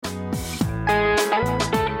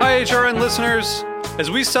HRN listeners.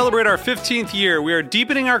 As we celebrate our 15th year, we are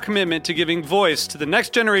deepening our commitment to giving voice to the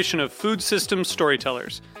next generation of food systems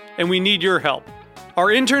storytellers, and we need your help. Our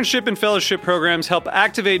internship and fellowship programs help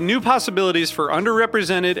activate new possibilities for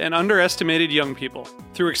underrepresented and underestimated young people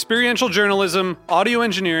through experiential journalism, audio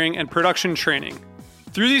engineering, and production training.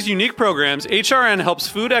 Through these unique programs, HRN helps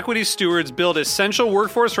food equity stewards build essential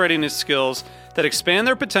workforce readiness skills that expand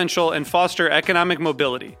their potential and foster economic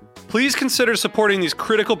mobility. Please consider supporting these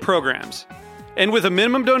critical programs. And with a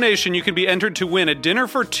minimum donation, you can be entered to win a dinner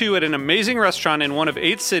for two at an amazing restaurant in one of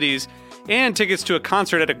 8 cities and tickets to a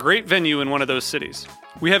concert at a great venue in one of those cities.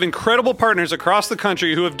 We have incredible partners across the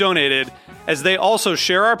country who have donated, as they also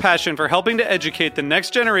share our passion for helping to educate the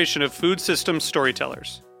next generation of food systems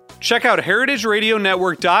storytellers. Check out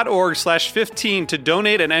heritageradionetwork.org/15 to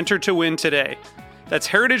donate and enter to win today. That's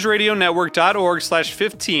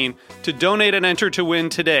heritageradionetwork.org/15 to donate and enter to win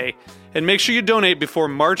today. And make sure you donate before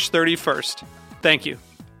March 31st. Thank you.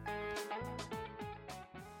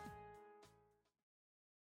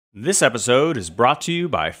 This episode is brought to you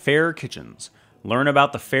by Fair Kitchens. Learn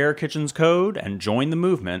about the Fair Kitchens Code and join the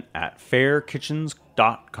movement at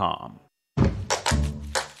fairkitchens.com.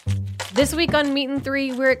 This week on Meat and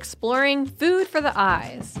Three, we're exploring food for the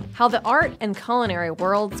eyes, how the art and culinary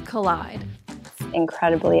worlds collide.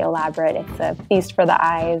 Incredibly elaborate. It's a feast for the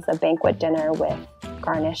eyes, a banquet dinner with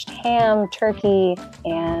garnished ham, turkey,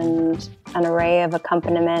 and an array of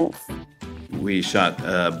accompaniments. We shot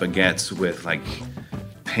baguettes with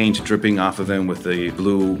paint dripping off of them with the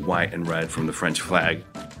blue, white, and red from the French flag.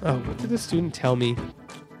 Oh, what did the student tell me?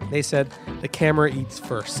 They said the camera eats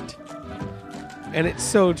first. And it's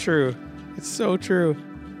so true. It's so true.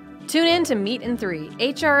 Tune in to Meat and Three,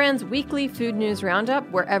 HRN's weekly food news roundup,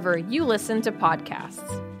 wherever you listen to podcasts.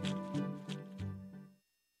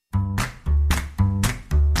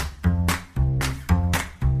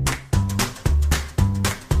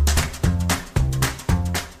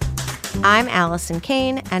 I'm Allison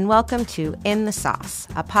Kane, and welcome to In the Sauce,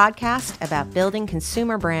 a podcast about building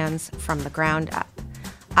consumer brands from the ground up.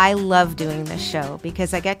 I love doing this show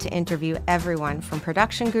because I get to interview everyone from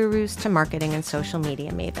production gurus to marketing and social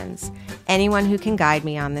media mavens, anyone who can guide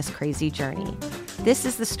me on this crazy journey. This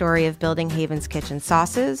is the story of building Haven's Kitchen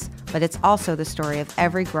sauces, but it's also the story of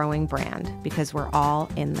every growing brand because we're all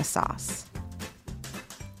in the sauce.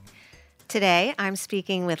 Today, I'm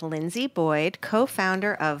speaking with Lindsay Boyd,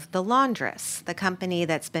 co-founder of The Laundress, the company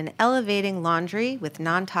that's been elevating laundry with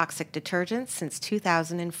non-toxic detergents since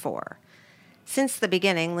 2004. Since the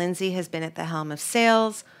beginning, Lindsay has been at the helm of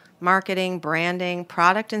sales, marketing, branding,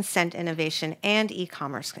 product and scent innovation, and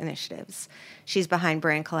e-commerce initiatives. She's behind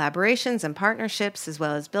brand collaborations and partnerships, as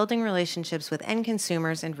well as building relationships with end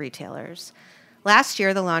consumers and retailers. Last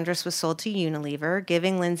year, The Laundress was sold to Unilever,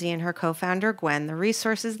 giving Lindsay and her co-founder Gwen the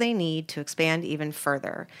resources they need to expand even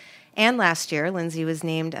further. And last year, Lindsay was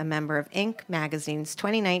named a member of Inc. magazine's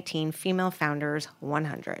 2019 Female Founders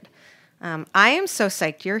 100. I am so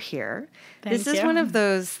psyched you're here. This is one of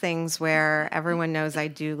those things where everyone knows I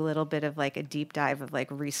do a little bit of a deep dive of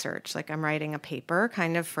research. I'm writing a paper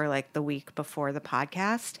kind of for the week before the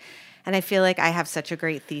podcast. And I feel like I have such a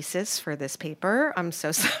great thesis for this paper. I'm so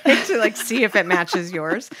psyched to see if it matches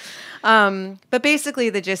yours. But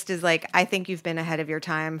basically the gist is I think you've been ahead of your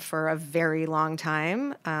time for a very long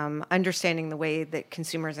time, understanding the way that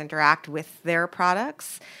consumers interact with their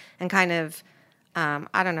products and kind of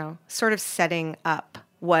sort of setting up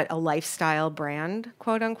what a lifestyle brand,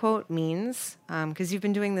 quote unquote, means. Because you've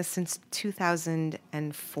been doing this since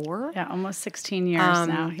 2004. Yeah, almost 16 years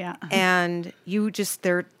now. Yeah. And you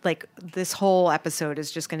this whole episode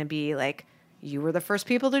is just going to be you were the first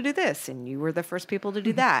people to do this and you were the first people to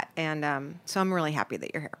do that. And so I'm really happy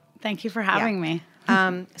that you're here. Thank you for having me.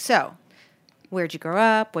 So where'd you grow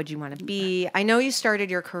up? What'd you want to be? I know you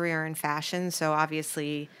started your career in fashion, so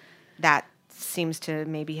obviously that seems to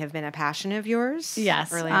maybe have been a passion of yours.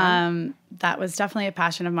 Yes. Early on. That was definitely a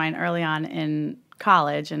passion of mine early on in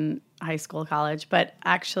college and college. But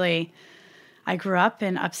actually, I grew up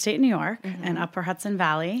in upstate New York in Upper Hudson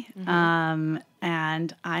Valley. And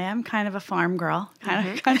I am kind of a farm girl, kind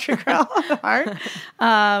of a country girl at heart,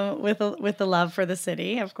 with the love for the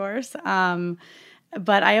city, of course.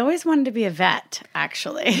 But I always wanted to be a vet,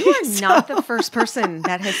 actually. You are not the first person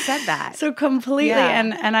that has said that. So completely,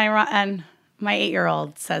 and my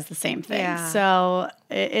 8-year-old says the same thing. Yeah. So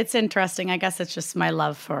it's interesting. I guess it's just my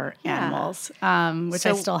love for animals, which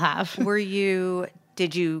I still have. So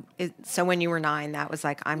when you were 9, that was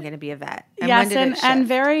I'm going to be a vet. And yes, when did it shift? And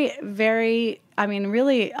very, very,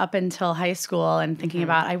 really up until high school and thinking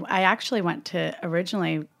about, I actually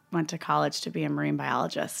originally went to college to be a marine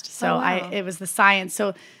biologist. So it was the science.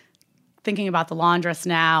 So thinking about the laundress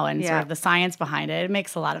now and sort Yeah. of the science behind it, it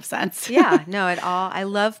makes a lot of sense. Yeah, no, I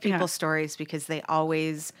love people's Yeah. stories because they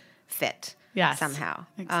always fit Yes, somehow.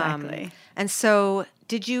 exactly. And so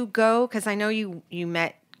did you go, because I know you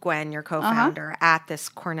met Gwen, your co-founder, at this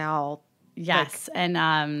Cornell, Yes, and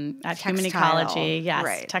at Human textile, Ecology, yes,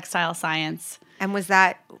 right. textile science. and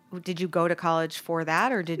did you go to college for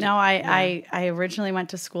that, or did you? No, I originally went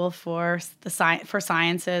to school for for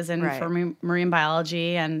sciences and Right. for marine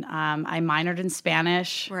biology, and I minored in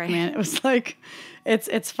Spanish. Right. I mean, it was like,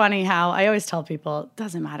 it's funny how I always tell people it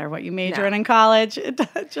doesn't matter what you major No. in college, it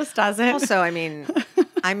just doesn't. Also, I mean,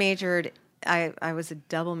 I majored. I was a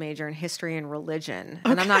double major in history and religion,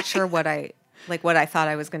 and I'm not sure what I thought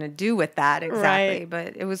I was going to do with that exactly, Right.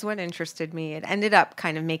 but it was what interested me. It ended up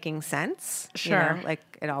kind of making sense, Sure. like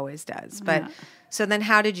it always does. But so then,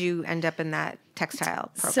 how did you end up in that textile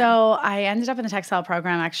program? So I ended up in the textile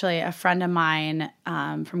program. Actually, a friend of mine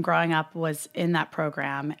from growing up was in that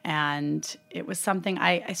program, and it was something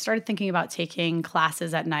I started thinking about taking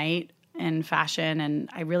classes at night in fashion, and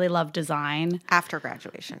I really love design. After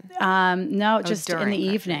graduation, No, just in during the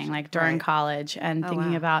evening, graduation. like during Right. college, and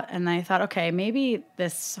thinking wow. about. And I thought, okay, maybe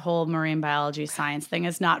this whole marine biology science thing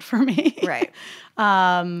is not for me. right?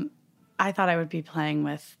 I thought I would be playing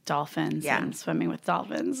with dolphins Yeah. and swimming with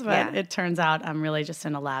dolphins, but Yeah. it turns out I'm really just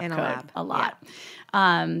in a lab In a coat lab, a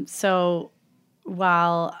lot. So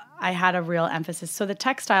while I had a real emphasis, so the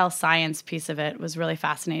textile science piece of it was really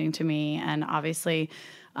fascinating to me, and obviously,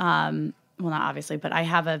 well, not obviously, but I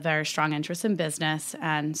have a very strong interest in business,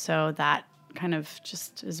 and so that kind of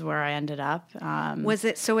just is where I ended up. Was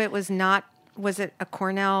it so? It was not. Was it a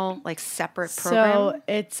Cornell separate program? So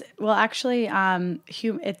it's actually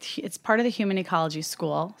it's part of the Human Ecology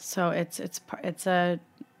School. So it's a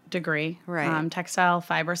degree. Right. Textile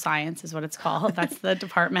fiber science is what it's called. That's the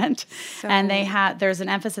department. And there's an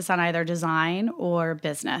emphasis on either design or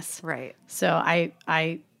business. Right. So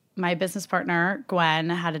my business partner Gwen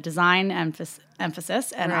had a design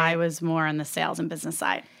emphasis, and Right. I was more on the sales and business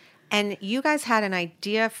side. And you guys had an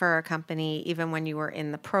idea for a company even when you were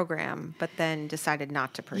in the program, but then decided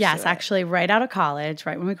not to pursue Yes, it. actually, right out of college,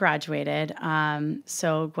 right when we graduated.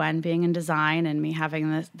 So Gwen being in design and me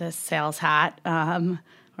having this sales hat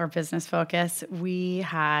or business focus, we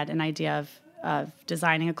had an idea of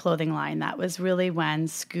designing a clothing line. That was really when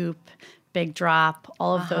Scoop, Big Drop,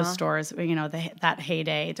 all of those stores, that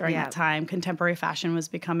heyday during Yeah. that time, contemporary fashion was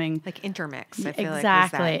becoming Like Intermix, I feel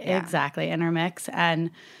exactly, Intermix.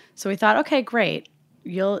 And so we thought, okay, great.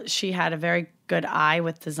 She had a very good eye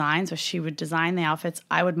with design, so she would design the outfits.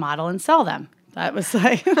 I would model and sell them. That was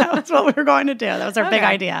that was what we were going to do. That was our big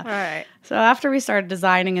idea. All right. So after we started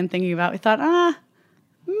designing and thinking about it, we thought,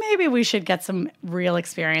 maybe we should get some real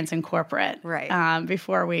experience in corporate, Right.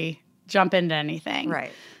 before we jump into anything,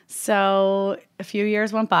 Right. So a few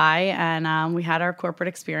years went by, and we had our corporate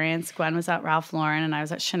experience. Gwen was at Ralph Lauren, and I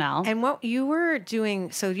was at Chanel. And what you were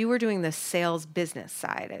doing, so you were doing the sales business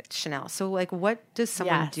side at Chanel. So what does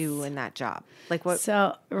someone Yes. do in that job? What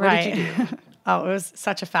Right. did you do? Oh, it was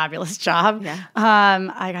such a fabulous job. Yeah.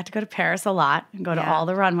 I got to go to Paris a lot and go to Yeah. all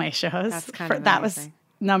the runway shows. That's kind of that was amazing.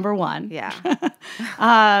 number one. Yeah.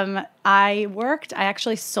 I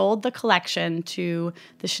actually sold the collection to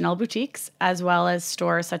the Chanel boutiques as well as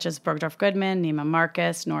stores such as Bergdorf Goodman, Neiman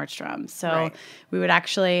Marcus, Nordstrom. So Right. we would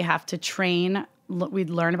actually have to train. We'd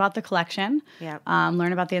learn about the collection, Yep.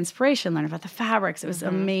 learn about the inspiration, learn about the fabrics. It was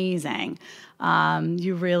amazing.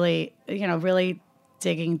 You really, really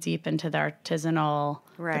digging deep into the artisanal,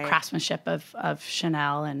 Right. the craftsmanship of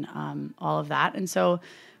Chanel and all of that. And so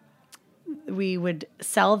we would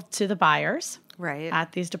sell to the buyers Right.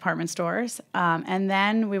 at these department stores. And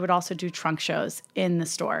then we would also do trunk shows in the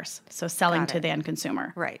stores. So selling Got to it. the end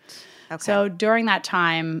consumer. Right. Okay. So during that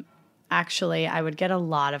time, actually, I would get a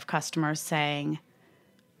lot of customers saying,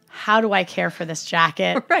 how do I care for this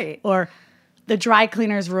jacket? Right. Or the dry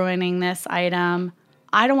cleaner's ruining this item.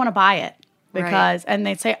 I don't want to buy it because, and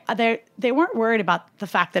they'd say they weren't worried about the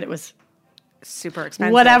fact that it was super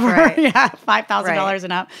expensive. whatever, Right. yeah, $5,000 Right.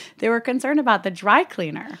 and up. They were concerned about the dry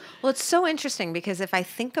cleaner. Well, it's so interesting because if I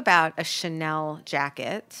think about a Chanel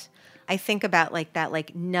jacket, I think about that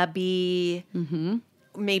nubby,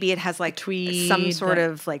 maybe it has tweed, some sort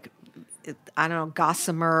of I don't know,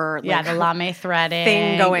 gossamer The lame threading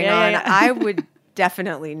thing going on. Yeah. I would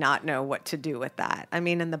definitely not know what to do with that. I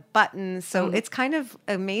mean, and the buttons. So it's kind of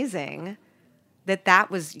amazing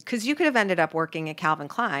that was, because you could have ended up working at Calvin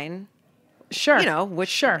Klein, Sure.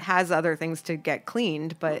 which has other things to get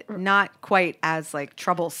cleaned, but not quite as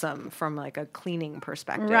troublesome from a cleaning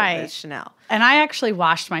perspective Right. as Chanel. And I actually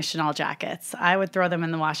washed my Chanel jackets. I would throw them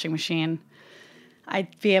in the washing machine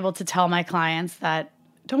I'd be able to tell my clients that,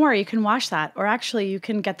 don't worry, you can wash that. Or actually, you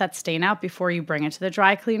can get that stain out before you bring it to the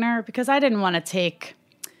dry cleaner, because I didn't want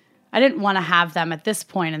to have them at this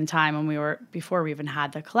point in time before we even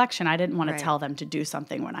had the collection. I didn't want to tell them to do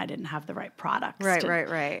something when I didn't have the right products.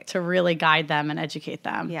 Right. To really guide them and educate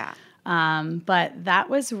them. Yeah. But that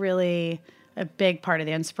was really a big part of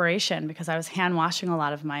the inspiration, because I was hand washing a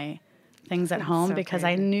lot of my things at home, because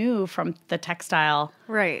I knew from the textile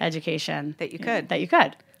education that you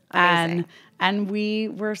could. Amazing. And we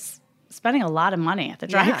were spending a lot of money at the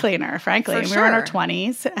dry cleaner, frankly. For we were in our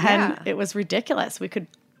 20s, and it was ridiculous. We could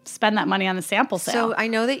spend that money on the sample sale. So I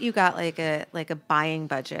know that you got like a buying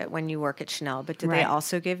budget when you work at Chanel, but did they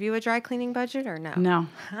also give you a dry cleaning budget or no? No.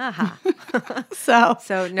 So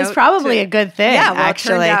it's probably a good thing,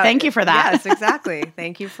 actually. Thank you for that. Yes, exactly.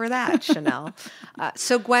 Thank you for that, Chanel.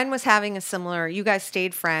 So Gwen was having a similar, you guys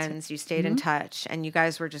stayed friends, you stayed in touch, and you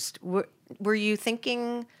guys were just, were you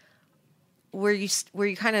thinking... Were you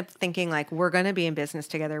kind of thinking like, we're going to be in business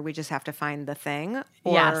together, we just have to find the thing?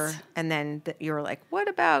 Or, yes. And then you were like, what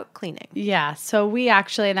about cleaning? Yeah. So we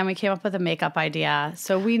came up with a makeup idea.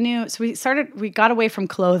 So we got away from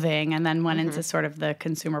clothing and then went into sort of the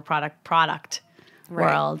consumer product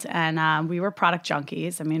world. And we were product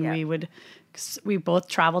junkies. I mean, we both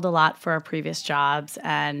traveled a lot for our previous jobs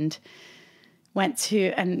and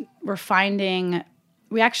we're finding...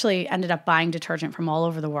 We actually ended up buying detergent from all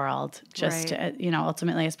over the world, just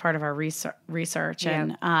ultimately as part of our research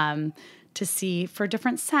and to see for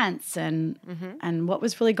different scents and what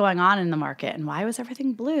was really going on in the market and why was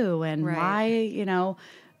everything blue and why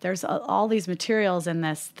there's all these materials in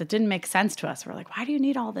this that didn't make sense to us. We're like, why do you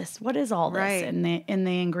need all this? What is all this in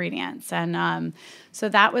the ingredients? And so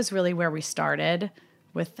that was really where we started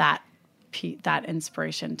with that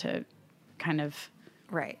inspiration to kind of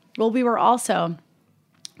Well, we were also.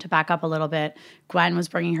 To back up a little bit, Gwen was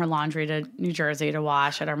bringing her laundry to New Jersey to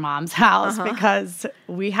wash at her mom's house because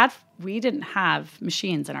we didn't have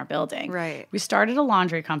machines in our building. Right. We started a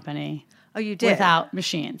laundry company. Oh, you did? Without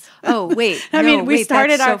machines. Oh, wait. We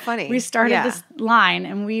started that's so funny. We started this line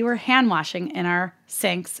and we were hand washing in our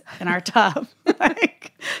sinks in our tub,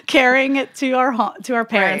 like carrying it to our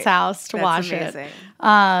parents' house to wash it.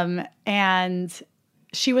 And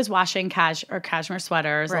she was washing cashmere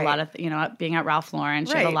sweaters, a lot of, being at Ralph Lauren,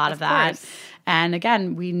 she had a lot of that. Course. And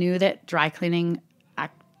again, we knew that dry cleaning,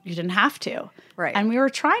 you didn't have to. Right. And we were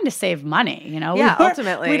trying to save money,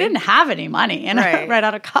 ultimately. We didn't have any money right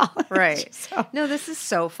out of college. Right. So. No, this is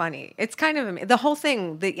so funny. It's kind of, the whole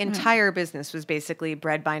thing, the entire business was basically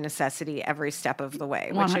bred by necessity every step of the way,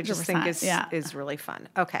 which I just think is really fun.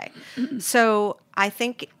 Okay. So I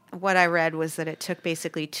think what I read was that it took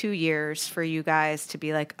basically 2 years for you guys to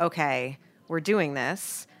be like, okay, we're doing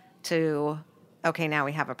this, to, okay, now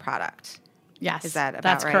we have a product. Yes. Is that about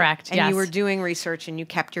that's right? correct. And you were doing research and you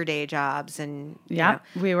kept your day jobs and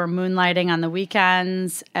we were moonlighting on the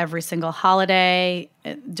weekends, every single holiday,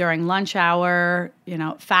 during lunch hour,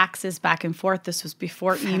 faxes back and forth. This was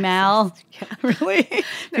before email. Really?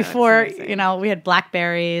 Before, we had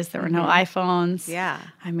Blackberries, there were no iPhones. Yeah.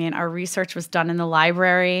 I mean, our research was done in the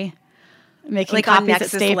library. Making like copies on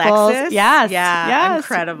Nexus at Staples. Lexus? Yes. Yeah.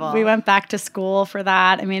 Incredible. We went back to school for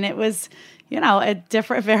that. I mean, it was,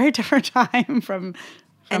 a very different time from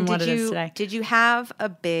what it is today. Did you have a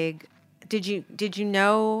big, did you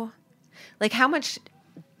know, like how much,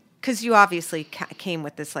 because you obviously came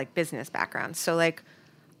with this like business background. So like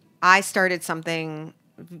I started something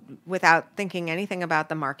without thinking anything about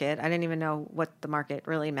the market. I didn't even know what the market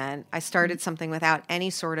really meant. I started something without any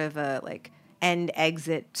sort of a like end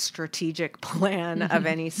exit strategic plan of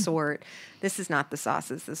any sort. This is not the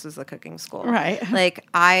sauces. This was the cooking school. Right. Like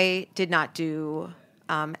I did not do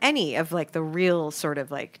any of like the real sort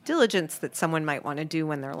of like diligence that someone might want to do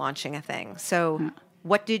when they're launching a thing. So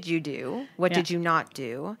what did you do? What did you not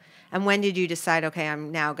do? And when did you decide, okay,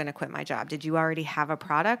 I'm now going to quit my job? Did you already have a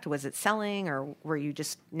product? Was it selling, or were you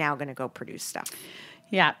just now going to go produce stuff?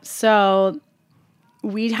 Yeah. So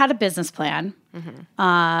we had a business plan.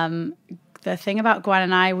 The thing about Gwen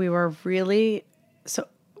and I, we were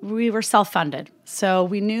self-funded. So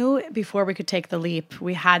we knew before we could take the leap,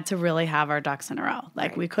 we had to really have our ducks in a row.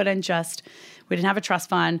 Like we didn't have a trust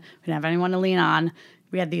fund. We didn't have anyone to lean on.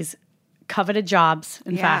 We had these coveted jobs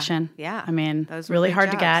in fashion. Yeah. I mean, those were really big hard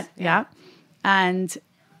jobs. to get. Yeah.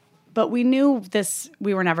 But we knew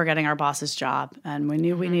we were never getting our boss's job. And we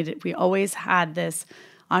knew we always had this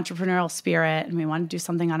entrepreneurial spirit and we wanted to do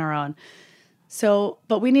something on our own. So,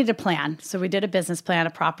 but we needed a plan. So we did a business plan, a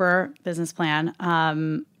proper business plan,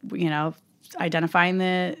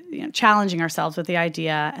 identifying challenging ourselves with the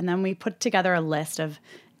idea. And then we put together a list of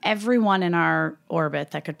everyone in our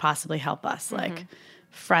orbit that could possibly help us, like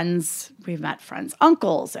friends. We've met friends,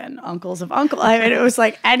 uncles and uncles of uncle. I mean, it was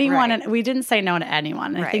like anyone, Right. and we didn't say no to anyone.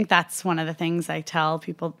 And I Right. think that's one of the things I tell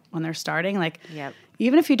people when they're starting. Like, Yep.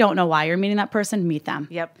 even if you don't know why you're meeting that person, meet them.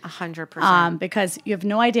 Yep. 100%. Because you have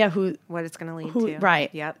no idea who what it's going to lead who to. right.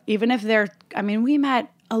 Yep. Even if they're, I mean, we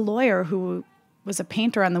met a lawyer who was a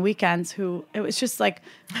painter on the weekends who, it was just like,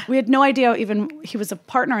 we had no idea even, he was a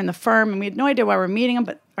partner in the firm and we had no idea why we're meeting him,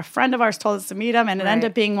 but a friend of ours told us to meet him and it ended Right.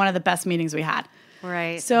 up being one of the best meetings we had.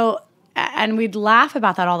 Right. So, and we'd laugh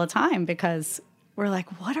about that all the time because we're like,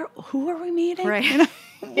 who are we meeting? Right. You know,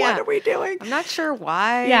 Yeah. what are we doing? I'm not sure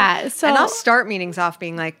why. Yeah, so- and I'll start meetings off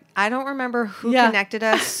being like, I don't remember who Yeah. connected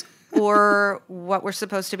us or what we're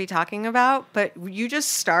supposed to be talking about, but you just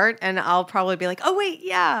start and I'll probably be like, oh wait,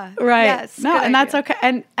 yeah. Right. Yes, No, good and that's idea.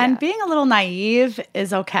 okay. And being a little naive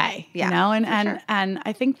is okay. Yeah, You know, and sure. and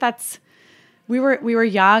I think that's we were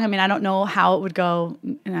young. I mean, I don't know how it would go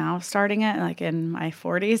now starting it like in my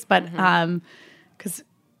 40s, but Mm-hmm. cuz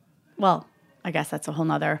well, I guess that's a whole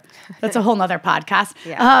nother podcast.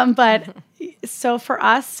 Yeah. But so for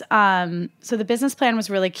us, so the business plan was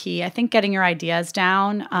really key. I think getting your ideas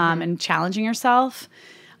down and challenging yourself,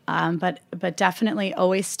 but definitely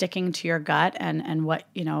always sticking to your gut and what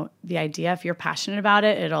the idea. If you're passionate about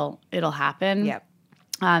it, it'll happen. Yep.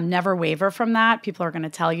 Never waver from that. People are going to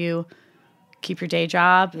tell you, keep your day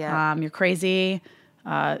job. Yeah. You're crazy.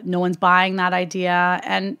 No one's buying that idea,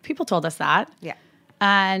 and people told us that. Yeah.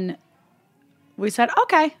 And we said,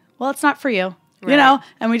 okay, well, it's not for you, Right.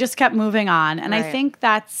 and we just kept moving on. And I Right. think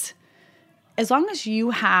that's, as long as you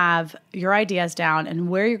have your ideas down and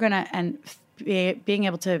where you're going to, and being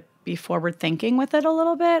able to be forward thinking with it a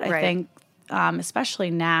little bit, I Right. think, especially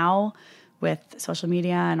now with social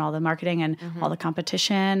media and all the marketing and all the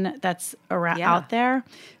competition that's around Yeah. out there,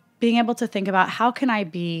 being able to think about how can I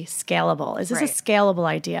be scalable? Is this Right. a scalable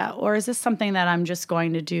idea, or is this something that I'm just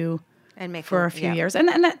going to do And make for a few yeah. years? And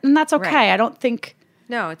that's okay. Right. I don't think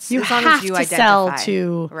No, it's you as long have as you to identify. sell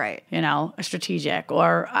to Right. a strategic,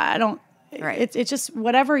 or I don't. Right. It's just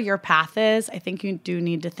whatever your path is. I think you do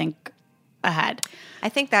need to think ahead. I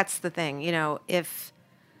think that's the thing. If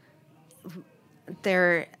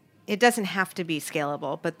it doesn't have to be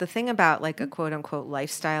scalable, but the thing about like a quote unquote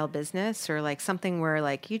lifestyle business or like something where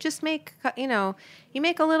like you just make, you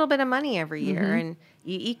make a little bit of money every year and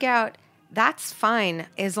you eke out, that's fine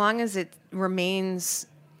as long as it remains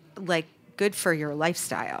like good for your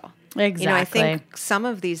lifestyle. Exactly. I think some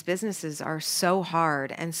of these businesses are so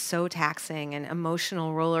hard and so taxing and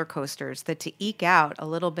emotional roller coasters that to eke out a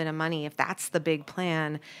little bit of money, if that's the big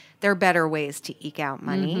plan, there are better ways to eke out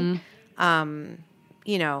money. And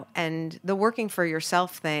the working for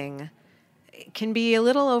yourself thing can be a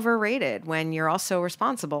little overrated when you're also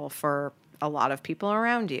responsible for a lot of people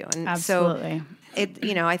around you. And Absolutely.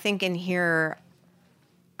 so I think in here,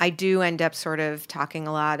 I do end up sort of talking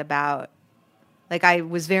a lot about, like, I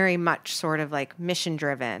was very much sort of like mission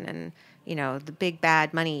driven and, the big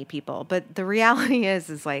bad money people. But the reality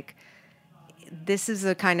is like, this is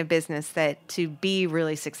the kind of business that to be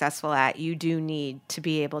really successful at, you do need to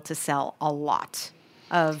be able to sell a lot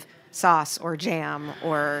of sauce or jam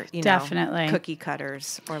or, Definitely. cookie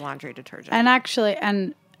cutters or laundry detergent. And actually,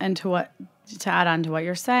 and to add on to what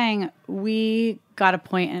you're saying, we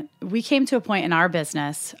came to a point in our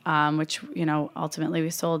business, which, ultimately we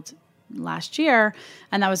sold last year,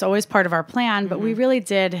 and that was always part of our plan, but we really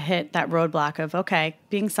did hit that roadblock of, okay,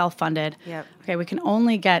 being self-funded. Yep. Okay, we can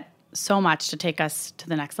only get so much to take us to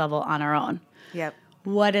the next level on our own. Yep.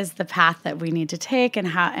 What is the path that we need to take, and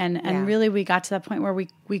how, and really we got to that point where we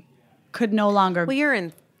could no longer. Well, you're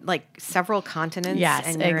in like several continents, Yes,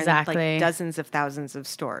 and you're exactly. in like dozens of thousands of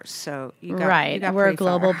stores. So you got, right, you got we're a pretty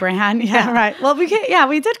global far. brand. Yeah, right. Well, we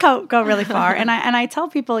did go really far, and I tell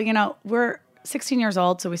people, we're 16 years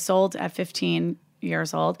old, so we sold at 15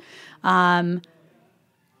 years old.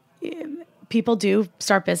 People do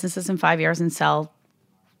start businesses in 5 years and sell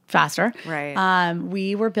faster. Right.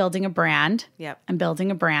 We were building a brand. Yep. And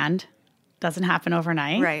building a brand doesn't happen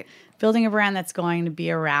overnight. Right. Building a brand that's going to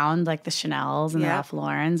be around like the Chanels and the Yep. Ralph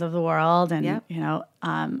Laurens of the world. And, Yep.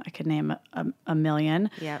 I could name a million.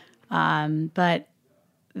 Yep. But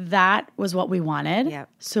that was what we wanted. Yep.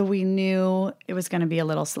 So we knew it was going to be a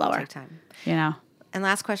little slower. Take time. And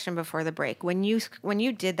last question before the break. When you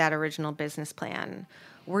did that original business plan,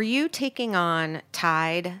 were you taking on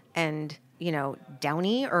Tide and,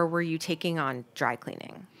 Downy, or were you taking on dry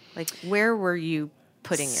cleaning? Like, where were you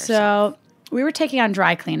putting yourself? So we were taking on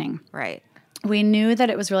dry cleaning. Right. We knew that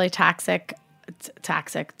it was really toxic.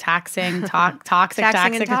 Excuse me, Yeah.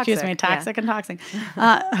 toxic and toxic.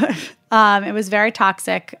 It was very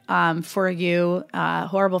toxic for you,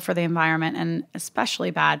 horrible for the environment, and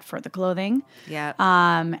especially bad for the clothing. Yeah.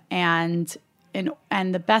 And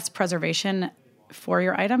the best preservation for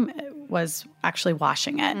your item was actually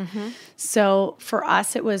washing it. So for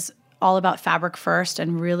us, it was all about fabric first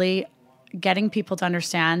and really getting people to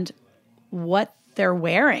understand what they're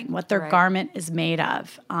wearing, what their garment is made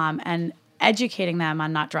of, and educating them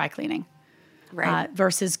on not dry cleaning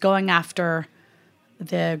versus going after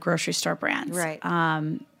the grocery store brands. Right.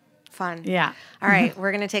 Fun. Yeah. All right.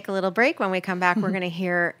 We're going to take a little break. When we come back, we're going to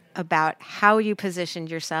hear about how you positioned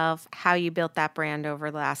yourself, how you built that brand over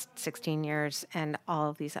the last 16 years, and all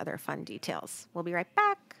of these other fun details. We'll be right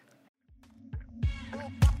back.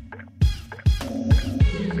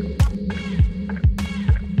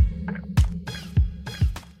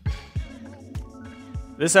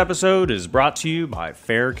 This episode is brought to you by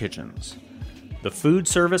Fair Kitchens. The food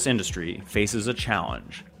service industry faces a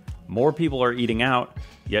challenge. More people are eating out,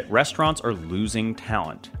 yet restaurants are losing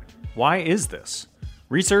talent. Why is this?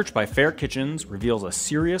 Research by Fair Kitchens reveals a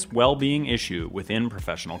serious well-being issue within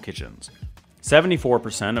professional kitchens.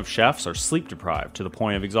 74% of chefs are sleep deprived to the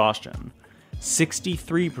point of exhaustion.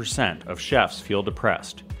 63% of chefs feel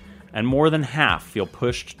depressed, and more than half feel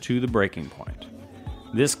pushed to the breaking point.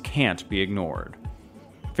 This can't be ignored.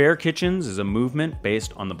 Fair Kitchens is a movement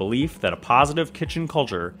based on the belief that a positive kitchen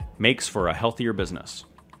culture makes for a healthier business.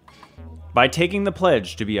 By taking the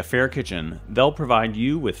pledge to be a Fair Kitchen, they'll provide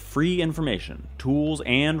you with free information, tools,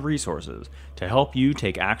 and resources to help you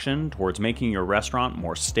take action towards making your restaurant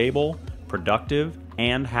more stable, productive,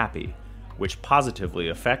 and happy, which positively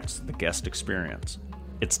affects the guest experience.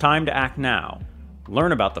 It's time to act now.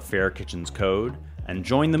 Learn about the Fair Kitchens Code and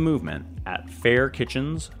join the movement at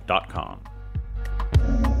fairkitchens.com.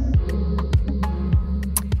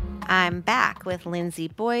 I'm back with Lindsay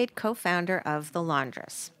Boyd, co-founder of The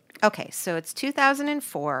Laundress. Okay, so it's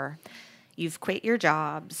 2004. You've quit your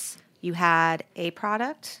jobs. You had a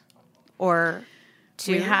product or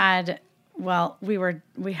two? We had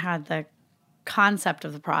the concept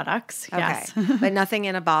of the products. Yes. Okay, but nothing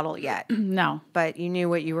in a bottle yet. No. But you knew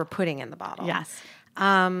what you were putting in the bottle. Yes.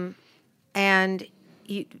 And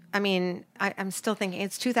I'm still thinking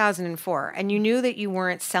it's 2004, and you knew that you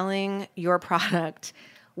weren't selling your product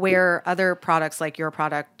where other products like your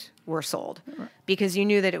product were sold, because you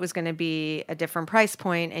knew that it was going to be a different price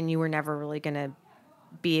point, and you were never really going to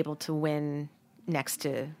be able to win next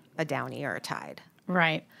to a Downy or a Tide.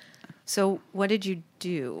 Right. So what did you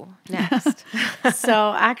do next?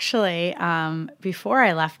 So actually, before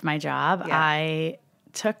I left my job, I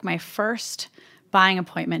took my first buying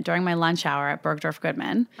appointment during my lunch hour at Bergdorf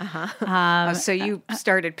Goodman. So you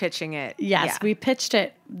started pitching it. Yes, we pitched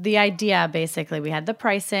it. The idea, basically, we had the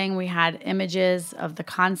pricing, we had images of the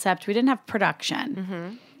concept. We didn't have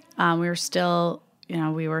production. We were still,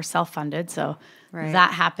 we were self-funded. So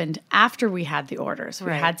that happened after we had the orders.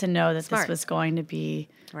 We had to know that this was going to be,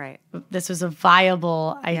 this was a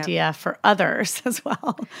viable idea for others as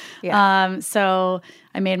well. So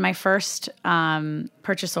I made my first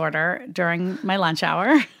purchase order during my lunch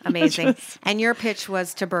hour. Amazing. And your pitch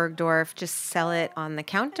was to Bergdorf, just sell it on the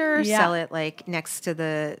counter, sell it like next to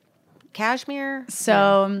the cashmere.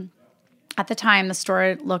 So at the time, the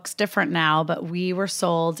store looks different now, but we were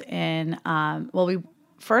sold in,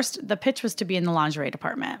 the pitch was to be in the lingerie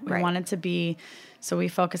department. We wanted to be, so we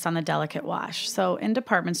focused on the delicate wash. So in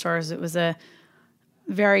department stores, it was a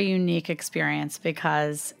very unique experience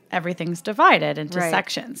because everything's divided into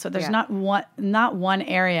sections. So there's not one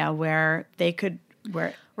area where they could,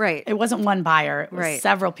 it wasn't one buyer. It was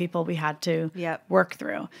several people we had to work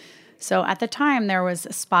through. So at the time, there was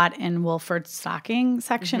a spot in Wolford's stocking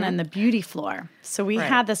section and the beauty floor. So we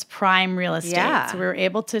had this prime real estate. So we were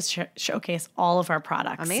able to showcase all of our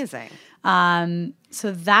products. Amazing.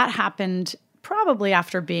 So that happened probably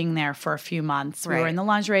after being there for a few months. We were in the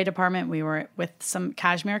lingerie department. We were with some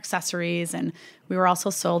cashmere accessories, and we were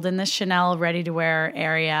also sold in the Chanel ready-to-wear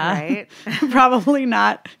area. Probably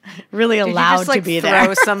not really allowed to be there.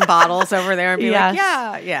 Throw some bottles over there and be like,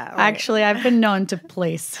 yeah. Right. Actually, I've been known to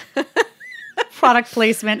place product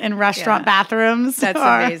placement in restaurant bathrooms. That's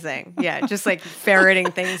amazing. Yeah, just like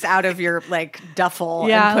ferreting things out of your duffel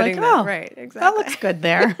and putting them. Right, exactly. That looks good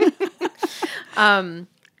there.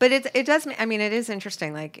 But it does, it is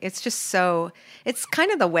interesting. Like, it's just so, it's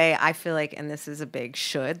kind of the way I feel like, and this is a big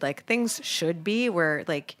should, like things should be where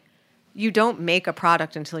like you don't make a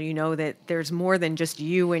product until you know that there's more than just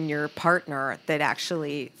you and your partner that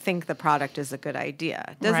actually think the product is a good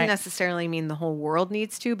idea. Doesn't necessarily mean the whole world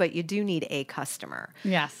needs to, but you do need a customer.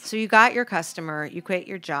 Yes. So you got your customer, you quit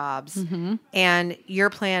your jobs, and your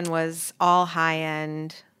plan was all high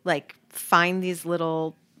end, like find these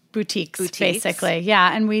little boutiques, basically.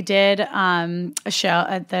 Yeah. And we did a show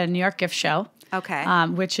at the New York Gift Show. Okay.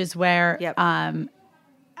 Which is where, Yep.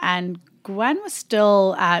 and Gwen was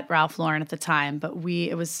still at Ralph Lauren at the time, but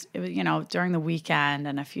it was during the weekend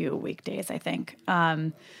and a few weekdays, I think.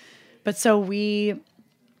 But so we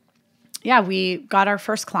got our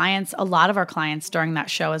first clients, a lot of our clients during that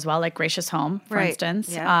show as well, like Gracious Home, for Right. instance.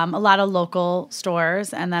 Yeah. A lot of local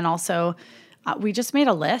stores, and then also we just made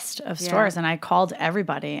a list of stores, and I called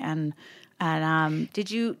everybody and.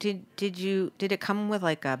 Did it come with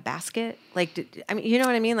like a basket? Like, I mean, you know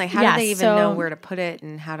what I mean? Like, how Yeah, do they even so- know where to put it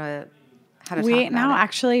and how to talk about it?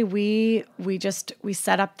 Actually we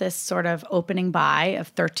set up this sort of opening buy of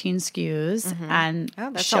 13 SKUs and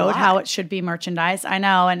that's a showed how lot. it should be merchandised. I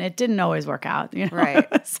know, and it didn't always work out. Right.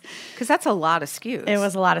 Because that's a lot of SKUs. It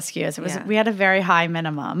was a lot of SKUs. It was Yeah. we had a very high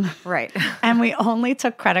minimum. Right. And we only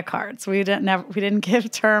took credit cards. We didn't give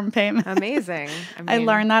term payment. Amazing. I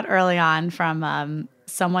learned that early on from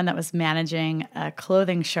someone that was managing a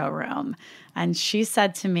clothing showroom, and she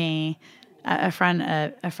said to me, a friend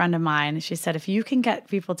of mine, she said, if you can get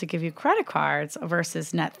people to give you credit cards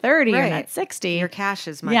versus net 30 or Right. net 60, Your cash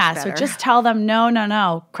is much yeah. better. So just tell them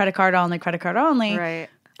no, credit card only. Right.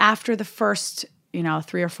 After the first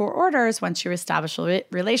 3 or 4 orders, once you establish a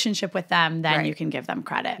relationship with them, then Right. you can give them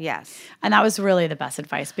credit. Yes. And that was really the best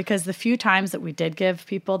advice, because the few times that we did give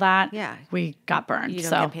people that, Yeah. we got burned. You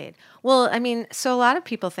don't get paid. Well, I mean, so a lot of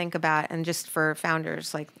people think about, and just for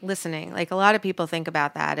founders like listening, like a lot of people think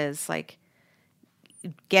about that as like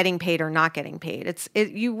getting paid or not getting paid.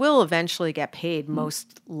 You will eventually get paid,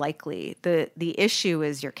 most likely. The issue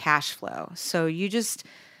is your cash flow. So you just,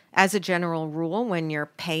 as a general rule, when you're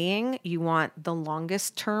paying, you want the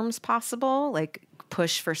longest terms possible, like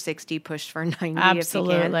push for 60, push for 90 if you can.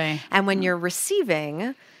 Absolutely. And when you're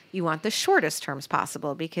receiving, you want the shortest terms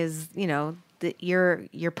possible, because, you're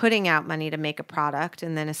putting out money to make a product,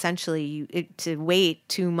 and then essentially to wait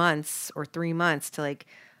 2 months or 3 months to like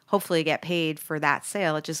hopefully get paid for that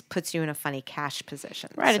sale, it just puts you in a funny cash position.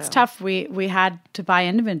 Right, it's tough. We had to buy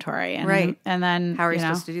inventory, and Right. and then How are you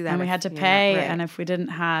supposed to do that And we if had to you're not- pay, right. and if we didn't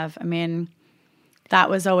have, that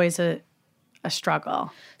was always a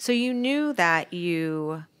struggle. So you knew that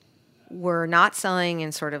you were not selling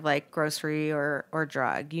in sort of like grocery or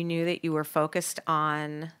drug. You knew that you were focused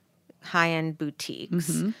on high-end boutiques.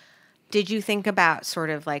 Mm-hmm. Did you think about sort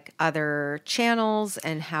of like other channels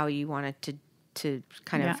and how you wanted to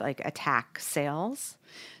kind of Yeah. like attack sales?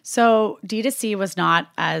 So D2C was not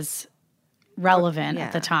as relevant Yeah.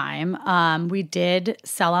 at the time. We did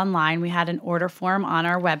sell online. We had an order form on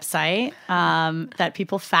our website that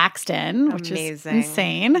people faxed in, which is Amazing.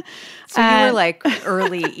 insane. So you were like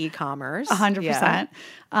early e-commerce. 100%.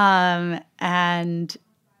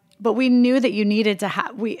 But we knew that you needed to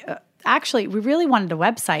have, we really wanted a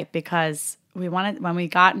website, because when we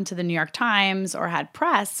got into the New York Times or had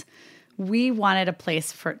press, we wanted a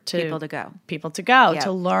place for People to go. Yep.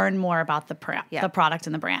 to learn more about the Yep. product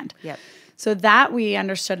and the brand. Yep. So that we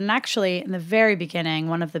understood. And actually, in the very beginning,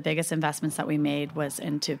 one of the biggest investments that we made was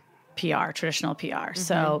into PR, traditional PR.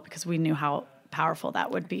 So because we knew how powerful that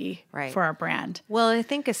would be Right. for our brand. Well, I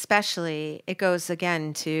think especially it goes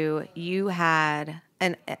again to you had,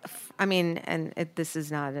 this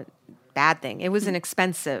is not a bad thing. It was an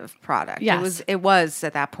expensive product. Yes. It was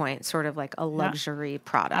at that point sort of like a luxury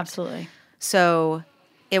product. Absolutely. So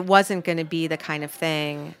it wasn't going to be the kind of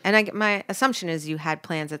thing. And my assumption is you had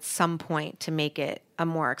plans at some point to make it a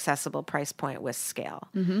more accessible price point with scale.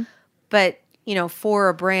 Mm-hmm. But, for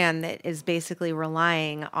a brand that is basically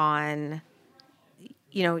relying on,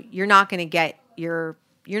 you're not going to get your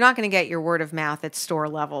word of mouth at store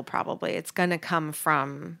level. Probably it's going to come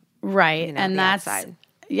from Right. And the that's, outside.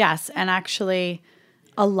 yes. And actually,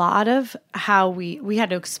 a lot of how we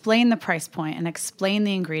had to explain the price point and explain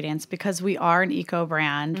the ingredients, because we are an eco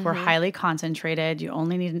brand. We're highly concentrated. You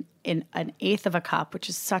only need an eighth of a cup, which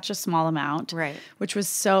is such a small amount. Right. Which was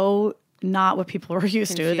so not what people were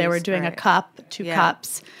used to. They were Confused, doing a right. cup, 2 Yeah.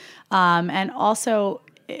 cups. And also,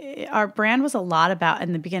 our brand was a lot about,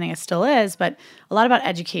 in the beginning it still is, but a lot about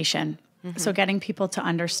education. So getting people to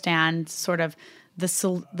understand sort of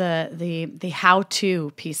the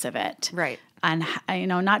how-to piece of it. Right. And,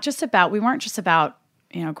 not just about, we weren't just about,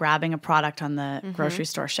 grabbing a product on the grocery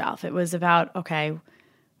store shelf. It was about, okay,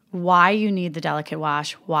 why you need the Delicate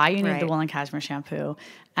Wash, why you need the Right. Wool and Cashmere shampoo,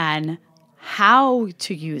 and how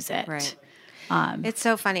to use it. Right. It's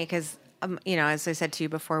so funny because, as I said to you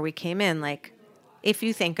before we came in, like, if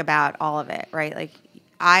you think about all of it, right? Like,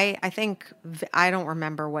 I think, I don't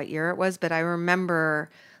remember what year it was, but I remember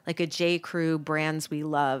like a J. Crew Brands We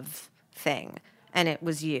Love thing. and it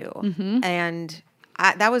was you. And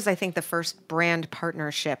that was, I think, the first brand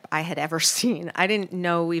partnership I had ever seen. I didn't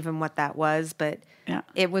know even what that was, but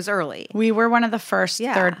it was early. We were one of the first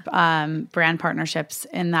third brand partnerships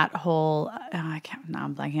in that whole,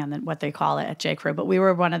 I'm blanking on what they call it at J. Crew, but we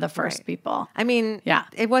were one of the first people. I mean,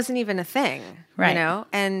 it wasn't even a thing, right. you know?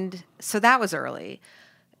 And so that was early.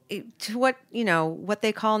 To what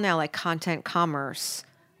they call now like content commerce,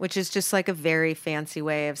 which is just like a very fancy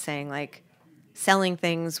way of saying like selling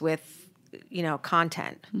things with,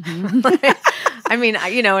 content. I mean,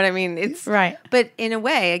 you know what I mean? It's right. But in a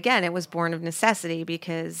way, again, it was born of necessity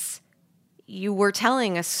because you were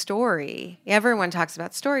telling a story. Everyone talks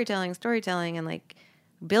about storytelling and like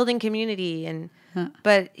building community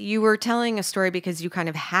but you were telling a story because you kind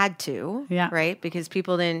of had to, right? Because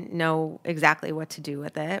people didn't know exactly what to do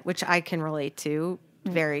with it, which I can relate to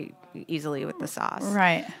very easily with the sauce.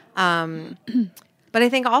 Right. But I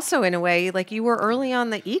think also in a way, like you were early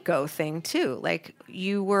on the eco thing too. Like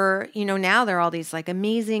you were, now there are all these like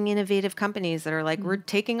amazing, innovative companies that are like, we're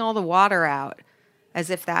taking all the water out as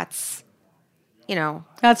if that's,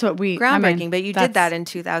 that's what groundbreaking. But you did that in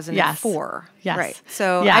 2004. Yes. Right.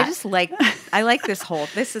 So I just like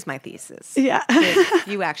this is my thesis. Yeah.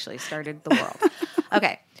 You actually started the world.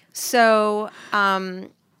 Okay. So,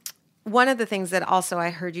 one of the things that also I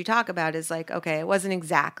heard you talk about is like, okay, it wasn't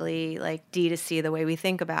exactly like D2C the way we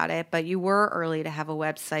think about it, but you were early to have a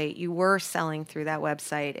website. You were selling through that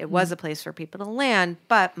website. It was a place for people to land,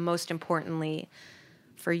 but most importantly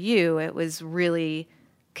for you, it was really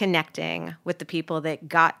connecting with the people that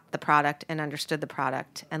got the product and understood the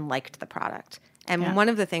product and liked the product. And one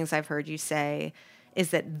of the things I've heard you say is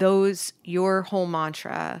that your whole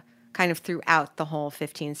mantra kind of throughout the whole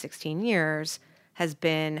 15, 16 years has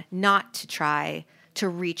been not to try to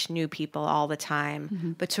reach new people all the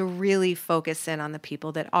time, but to really focus in on the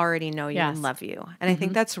people that already know you and love you. And I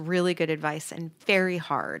think that's really good advice and very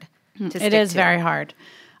hard to stick to. It is very hard.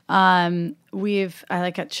 I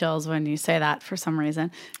like get chills when you say that for some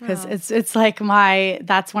reason, because it's like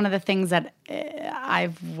that's one of the things that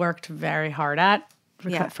I've worked very hard at.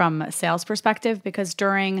 From a sales perspective, because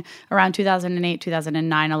around 2008,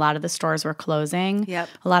 2009, a lot of the stores were closing. Yep.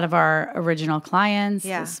 A lot of our original clients,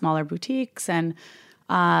 the smaller boutiques. And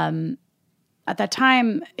at that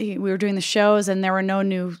time, we were doing the shows and there were no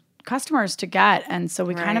new customers to get. And so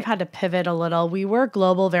we kind of had to pivot a little. We were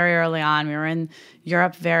global very early on. We were in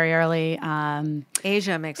Europe very early.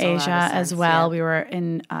 Asia makes a lot of sense. as well. We were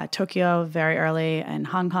in Tokyo very early and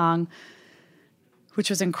Hong Kong, which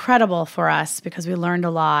was incredible for us because we learned a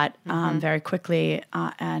lot very quickly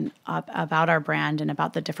about our brand and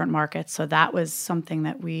about the different markets. So that was something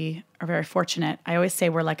that we are very fortunate. I always say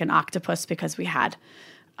we're like an octopus because we had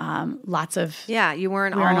lots of... Yeah, you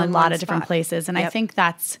weren't we all were in a lot of spot. different places. And I think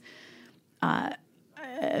that's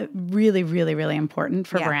really, really, really important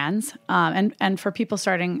for brands and for people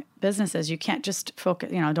starting businesses. You can't just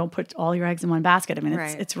focus, don't put all your eggs in one basket. I mean,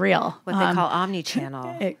 it's real. What they call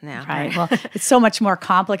omni-channel now. Right. Well, it's so much more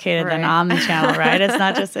complicated than omni-channel, right? It's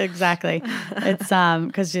not just exactly. It's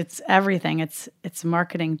because it's everything. It's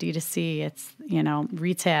marketing, D2C. It's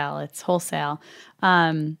retail. It's wholesale.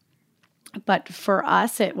 But for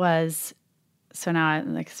us, it was. So now,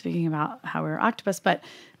 like speaking about how we were octopus, but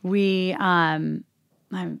we.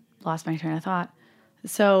 I lost my train of thought.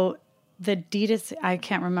 So the D2C, I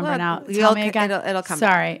can't remember now. Tell me again. It'll come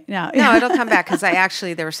back. No, it'll come back because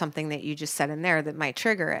there was something that you just said in there that might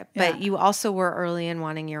trigger it. But you also were early in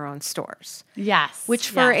wanting your own stores. Yes. Which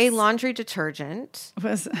for a laundry detergent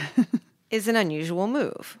is an unusual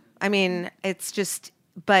move. I mean, it's just...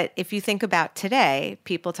 But if you think about today,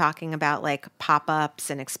 people talking about like pop-ups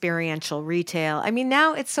and experiential retail. I mean,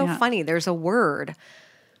 now it's so funny. There's a word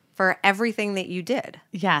for everything that you did.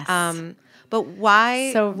 Yes. But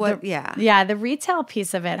why? So the retail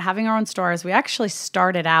piece of it, having our own stores, we actually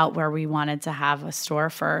started out where we wanted to have a store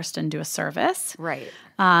first and do a service. Right.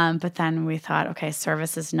 But then we thought, okay,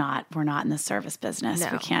 we're not in the service business. No,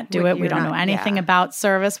 we can't do it. We don't know anything about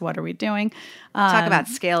service. What are we doing? Talk about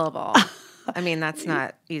scalable. I mean, that's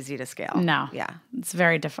not easy to scale. No. Yeah. It's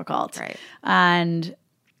very difficult. Right. And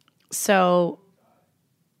so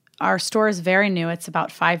our store is very new. It's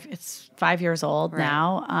about 5 years old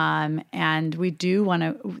now. And we do want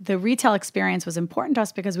to, the retail experience was important to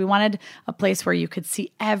us because we wanted a place where you could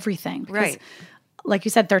see everything. Because, like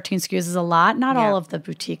you said, 13 SKUs is a lot. Not all of the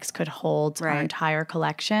boutiques could hold our entire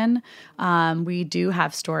collection. We do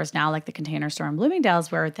have stores now, like the Container Store in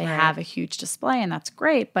Bloomingdale's, where they have a huge display, and that's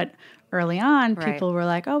great. But early on, people were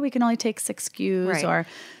like, "Oh, we can only take 6 SKUs," or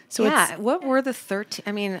what were the 13?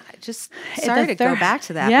 I mean, just sorry to go back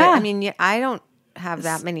to that, but I mean, I don't have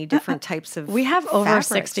that many different types of We have over fabrics.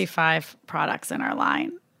 65 products in our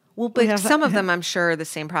line. Well, but some of them, I'm sure, are the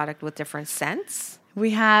same product with different scents.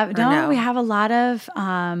 We have no? we have a lot of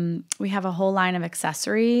we have a whole line of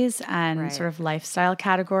accessories and Right. sort of lifestyle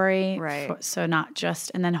category. Right. So not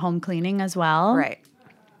just, and then home cleaning as well. Right.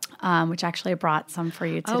 Which actually I brought some for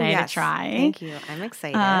you today to try. Thank you. I'm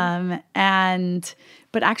excited.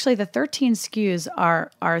 But actually the 13 SKUs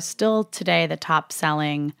are still today the top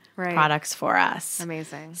selling Right. products for us.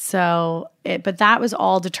 Amazing. So, but that was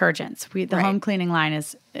all detergents. The Right. home cleaning line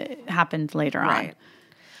it happened later on. Right.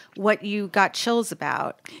 What you got chills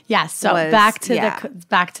about. Yes. So was- back to yeah.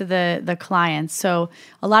 the clients. So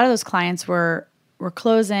a lot of those clients were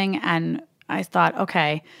closing, and I thought,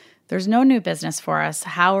 okay, there's no new business for us.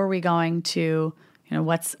 How are we going to,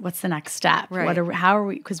 what's the next step? Right. How are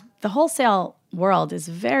we? Because the wholesale world is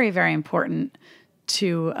very, very important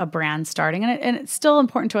to a brand starting, and it's still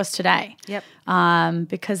important to us today. Yep.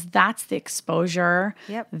 Because that's the exposure.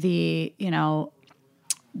 Yep.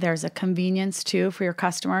 There's a convenience too for your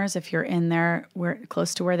customers if you're in there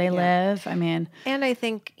close to where they live. I mean, And I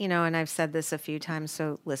think, and I've said this a few times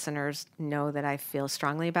so listeners know that I feel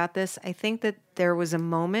strongly about this. I think that there was a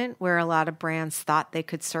moment where a lot of brands thought they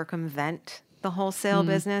could circumvent the wholesale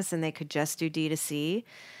business and they could just do D2C.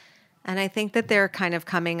 And I think that they're kind of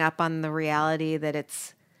coming up on the reality that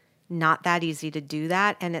it's not that easy to do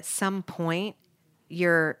that. And at some point,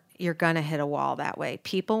 you're going to hit a wall that way.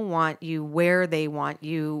 People want you where they want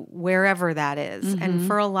you, wherever that is. And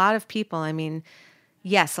for a lot of people, I mean,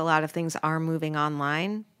 yes, a lot of things are moving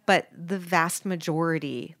online, but the vast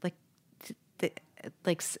majority,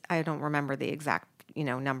 I don't remember the exact,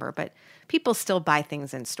 number, but people still buy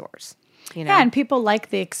things in stores. Yeah, and people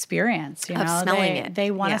like the experience, Of smelling it.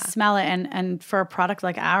 They want to smell it, and for a product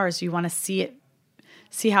like ours, you want to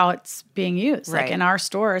see how it's being used. Right. Like in our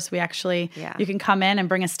stores, we actually you can come in and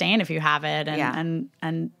bring a stain if you have it,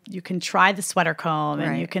 and you can try the sweater comb,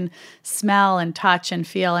 and you can smell and touch and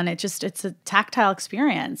feel, and it's a tactile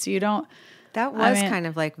experience. That was kind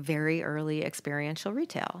of like very early experiential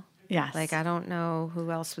retail. Yes. Like, I don't know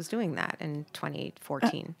who else was doing that in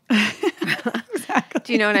 2014.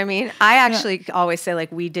 Do you know what I mean? I actually always say, like,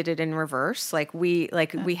 we did it in reverse. Like, we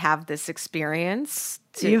have this experience.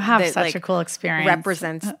 You have such a cool experience.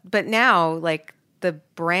 Represents. But now, like, the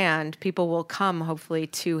brand, people will come, hopefully,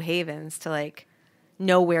 to Havens to, like,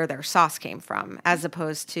 know where their sauce came from, as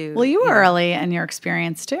opposed to... Well, you were early in your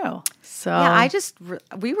experience, too. So yeah,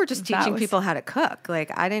 we were just teaching people how to cook.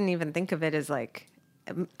 Like, I didn't even think of it as, like...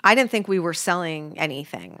 I didn't think we were selling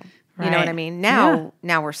anything. You know what I mean? Now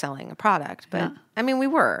we're selling a product, but I mean, we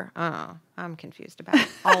were. Oh, I'm confused about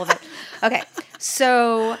all of it. Okay.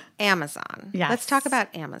 So Amazon. Yes. Let's talk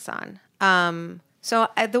about Amazon. So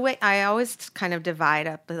the way I always kind of divide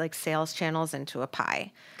up like sales channels into a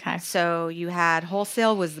pie. Okay. So you had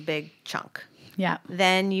wholesale was the big chunk. Yeah.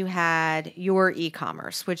 Then you had your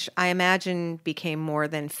e-commerce, which I imagine became more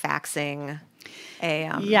than faxing a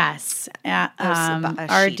yes.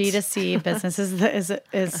 Our sheet. D2C business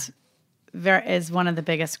is one of the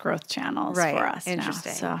biggest growth channels for us.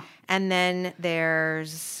 Interesting. Now, so. And then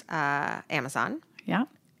there's Amazon. Yeah.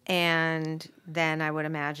 And then I would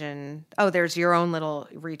imagine, there's your own little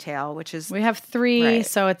retail, which is... We have 3, Right.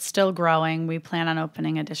 so it's still growing. We plan on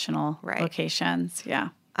opening additional locations. Yeah.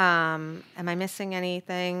 Am I missing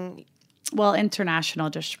anything? Well, international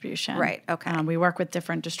distribution. Right, okay. We work with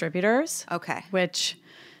different distributors. Okay. Which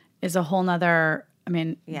is a whole nother,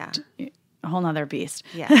 a whole nother beast.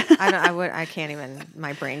 Yeah. I can't even,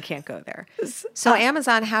 my brain can't go there. So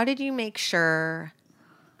Amazon, how did you make sure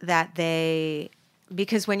that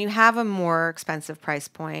because when you have a more expensive price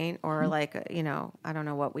point or like, I don't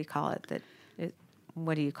know what we call it,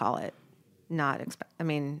 what do you call it? Not I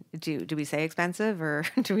mean, do we say expensive or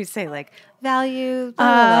do we say like value?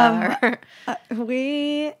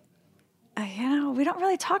 We don't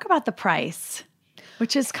really talk about the price,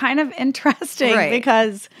 which is kind of interesting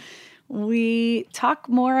because we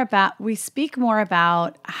speak more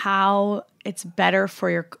about how it's better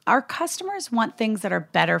for our customers want things that are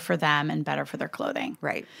better for them and better for their clothing.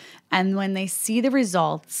 Right. And when they see the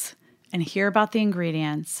results and hear about the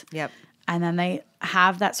ingredients. Yep. And then they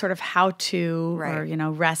have that sort of how-to or,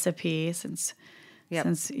 recipe since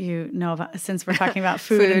we're talking about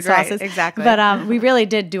food and sauces. Right, exactly. But we really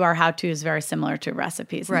did do our how-tos very similar to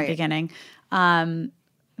recipes in the Right. beginning.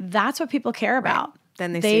 That's what people care about. Right.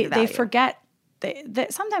 Then they see the value. They forget.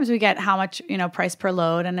 Sometimes we get how much, price per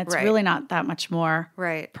load, and it's really not that much more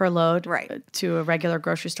per load to a regular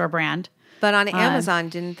grocery store brand. But on Amazon,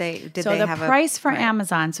 did they have the price for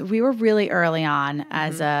Amazon, so we were really early on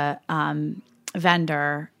as a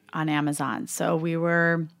vendor on Amazon. So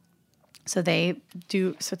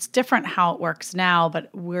it's different how it works now,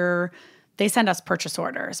 but they send us purchase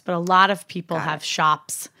orders, but a lot of people have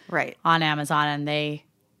shops Right. on Amazon, and they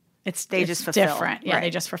just fulfill. different. Yeah, Right. they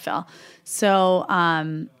just fulfill. So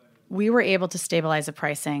we were able to stabilize the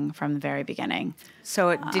pricing from the very beginning. So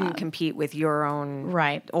it didn't compete with your own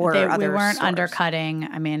Right. or other we weren't stores. undercutting.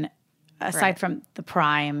 I mean, aside Right. from the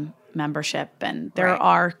Prime membership, and there Right.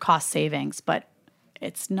 are cost savings, but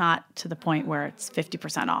it's not to the point where it's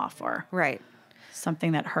 50% off or Right.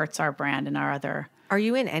 something that hurts our brand and our other. Are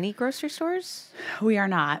you in any grocery stores? We are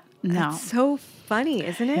not. No. So funny,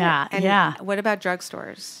 isn't it? Yeah, And yeah. What about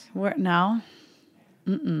drugstores? No.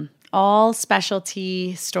 Mm-mm. All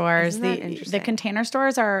specialty stores. Isn't that The interesting? Container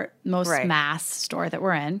Stores are most Right. mass store that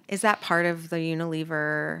we're in. Is that part of the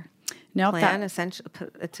Unilever Nope, plan, that- essentially,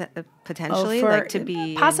 potentially, for like to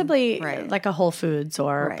be possibly right. like a Whole Foods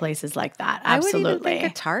or Right. places like that. I would Absolutely. even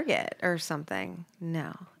think a Target or something.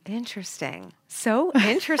 No, interesting. So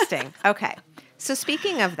interesting. Okay, so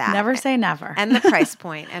speaking of that, Never say never. and the price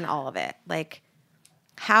point and all of it, like,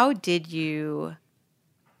 how did you?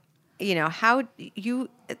 How you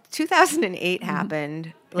 2008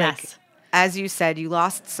 happened. Like, Yes. as you said, you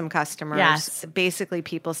lost some customers. Yes. Basically,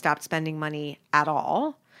 people stopped spending money at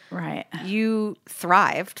all. Right. You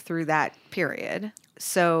thrived through that period.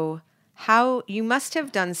 So you must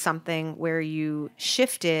have done something where you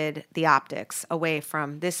shifted the optics away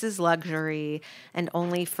from this is luxury and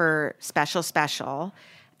only for special,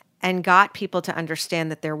 and got people to understand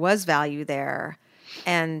that there was value there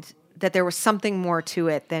and that there was something more to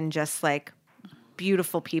it than just like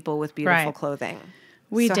beautiful people with beautiful Right. clothing.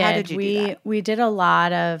 We So did. How did you do that? We did a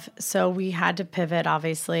lot of. So we had to pivot,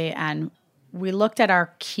 obviously, and we looked at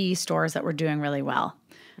our key stores that were doing really well,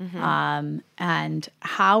 and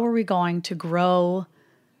how were we going to grow,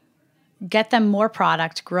 get them more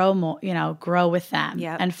product, grow more, grow with them.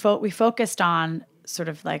 Yep. And we focused on sort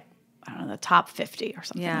of like the top 50 or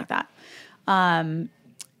something Yeah. like that.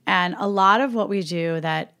 And a lot of what we do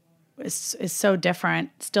that is so different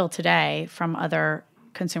still today from other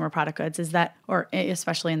consumer product goods is that, or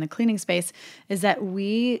especially in the cleaning space, is that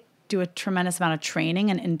we do a tremendous amount of training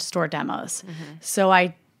and in-store demos. So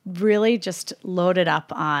I really just loaded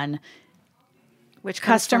up on Which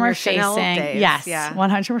comes from customer your Chanel facing. days. Yes, Yeah.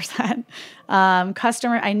 100%.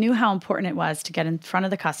 I knew how important it was to get in front of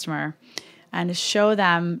the customer and to show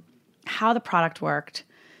them how the product worked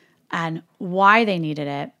and why they needed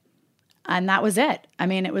it. And that was it. I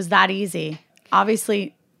mean, it was that easy.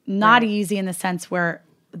 Obviously, not easy in the sense where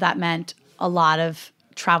that meant a lot of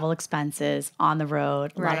travel expenses on the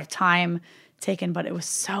road, a lot Right. of time taken, but it was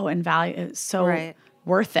so invaluable. It was so Right.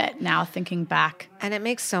 worth it now thinking back. And it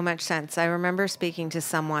makes so much sense. I remember speaking to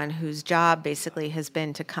someone whose job basically has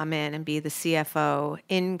been to come in and be the CFO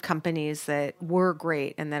in companies that were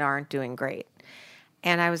great and that aren't doing great.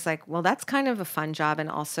 And I was like, well, that's kind of a fun job and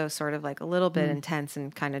also sort of like a little bit intense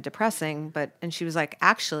and kind of depressing. And she was like,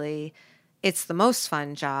 actually, it's the most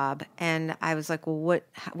fun job. And I was like, well,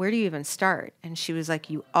 where do you even start? And she was like,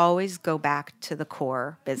 you always go back to the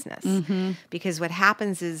core business. Because what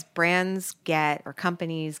happens is brands or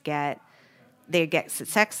companies get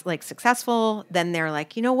successful. Then they're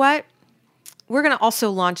like, you know what? We're going to also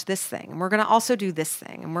launch this thing. And we're going to also do this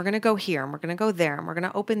thing. And we're going to go here. And we're going to go there. And we're going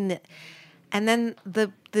to open and then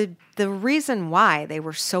the reason why they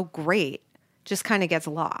were so great just kind of gets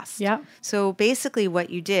lost. Yep. So basically what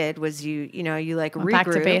you did was you regrouped. back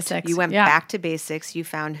to basics. You went Yeah. back to basics. You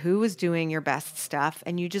found who was doing your best stuff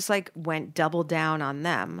and you just like went double down on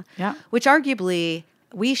them. Yeah. Which arguably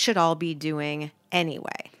we should all be doing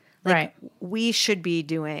anyway. Like, Right. We should be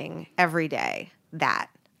doing every day that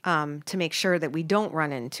to make sure that we don't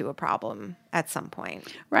run into a problem at some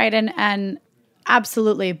point. Right. And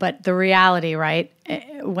absolutely. But the reality, right,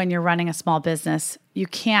 when you're running a small business, you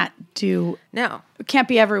can't be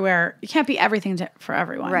everywhere. You can't be everything for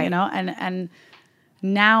everyone, Right. And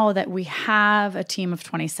now that we have a team of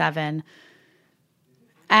 27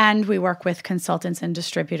 and we work with consultants and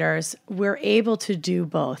distributors, we're able to do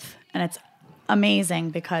both. And it's amazing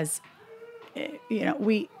because,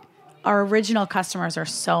 our original customers are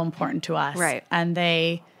so important to us. Right. And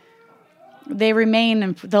they remain,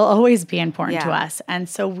 and they'll always be important to Yeah. us. And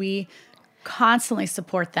so we constantly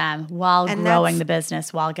support them while And growing that's- the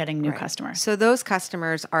business, while getting new customers. So those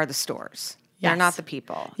customers are the stores. They're Yes. not the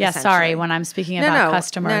people. Yeah, sorry. essentially. When I'm speaking about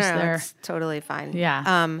customers, no, they're it's totally fine.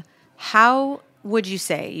 Yeah. How would you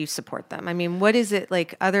say you support them? I mean, what is it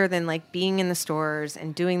like other than like being in the stores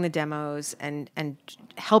and doing the demos and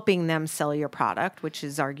helping them sell your product, which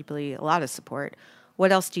is arguably a lot of support?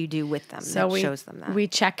 What else do you do with them that shows them that? we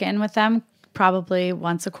check in with them probably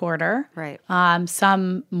once a quarter. Right.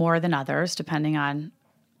 Some more than others, depending on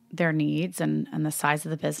their needs and the size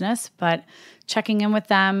of the business. But checking in with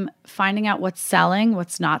them, finding out what's selling,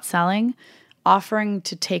 what's not selling, offering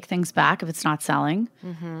to take things back if it's not selling,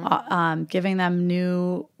 giving them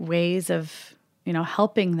new ways of,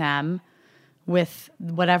 helping them with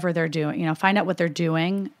whatever they're doing, find out what they're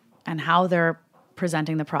doing and how they're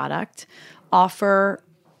presenting the product, offer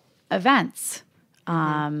events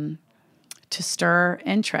to stir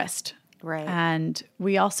interest. Right. And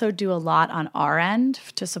we also do a lot on our end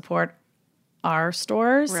to support our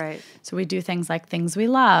stores. Right. So we do things like Things We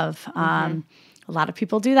Love. A lot of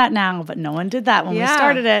people do that now, but no one did that when we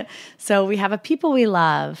started it. So we have a People We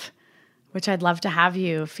Love, which I'd love to have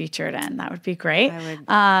you featured in. That would be great. I would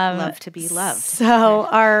love to be loved. So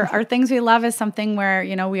our Things We Love is something where,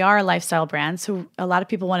 we are a lifestyle brand. So a lot of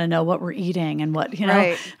people want to know what we're eating and what,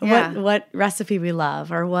 what recipe we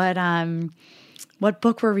love or what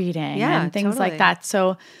book we're reading and things like that.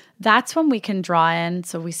 So that's when we can draw in.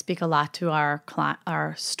 So we speak a lot to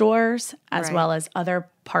our stores as well as other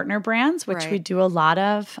partner brands, which we do a lot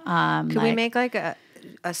of. Could we make like a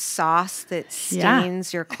sauce that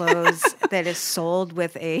stains your clothes that is sold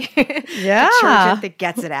with a detergent that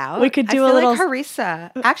gets it out? We could do I a feel little like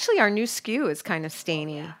Harissa. Actually, our new SKU is kind of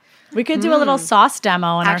stainy. We could do a little sauce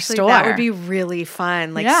demo in our store. That would be really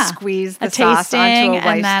fun. Like squeeze the a sauce tasting onto a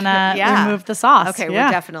white and then remove the sauce. Okay, we're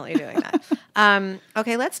definitely doing that.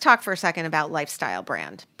 Okay, let's talk for a second about lifestyle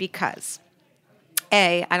brand because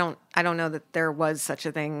I don't know that there was such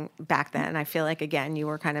a thing back then. I feel like again you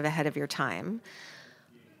were kind of ahead of your time.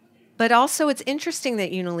 But also, it's interesting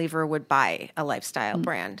that Unilever would buy a lifestyle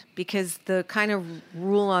brand because the kind of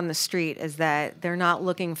rule on the street is that they're not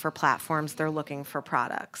looking for platforms, they're looking for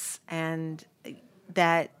products. And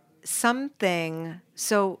that something,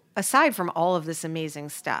 so aside from all of this amazing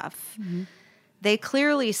stuff, they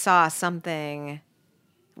clearly saw something.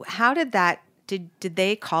 How did that, did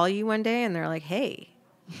they call you one day and they're like, hey,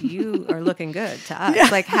 you are looking good to us.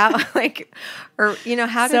 Like how, how did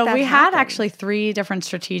that So we had happen? actually 3 different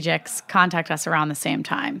strategics contact us around the same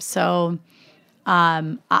time. So,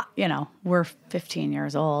 we're 15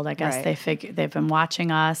 years old. I guess they've been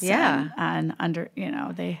watching us and under,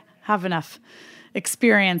 they have enough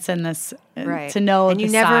experience in this to know. And you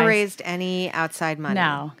the never size. raised any outside money.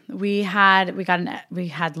 No, we had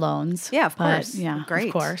loans. Yeah, of course. Yeah, Great.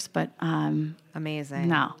 of course. But, amazing.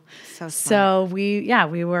 no. So smart. So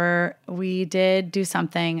we did do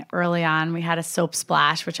something early on. We had a soap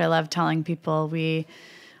splash, which I love telling people. We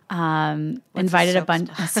invited a bunch.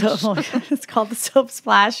 So it's called the soap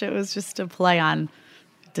splash. It was just a play on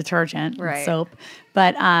detergent and soap.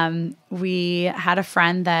 But we had a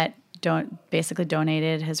friend that basically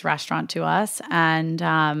donated his restaurant to us, and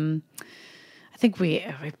I think we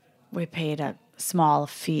paid a small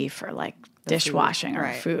fee for like dishwashing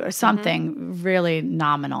or food or something really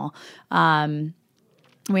nominal.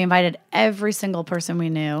 We invited every single person we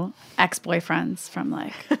knew, ex-boyfriends from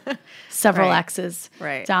like several exes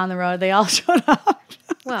down the road. They all showed up.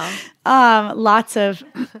 Well, lots of.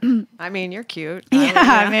 I mean, you're cute.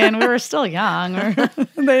 Yeah, we were still young.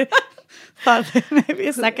 They thought maybe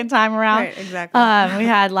a second time around. Right, exactly. We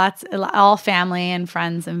had all family and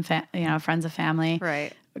friends and friends of family.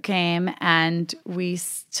 Right. Came and we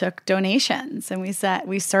took donations and we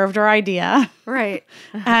served our idea. Right.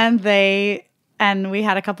 And we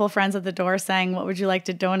had a couple of friends at the door saying, what would you like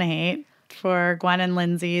to donate for Gwen and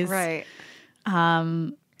Lindsay's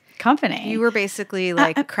company? You were basically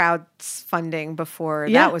like crowdfunding before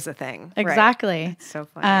that was a thing. Exactly. Right. That's so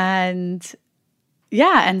funny. And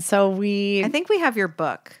so I think we have your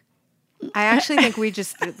book. I actually think we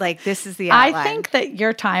just this is the outline. I think that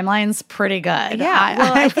your timeline's pretty good.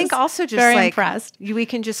 Yeah. I think also just very impressed. We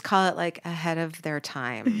can just call it like ahead of their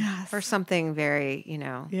time or something very,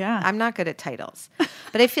 I'm not good at titles,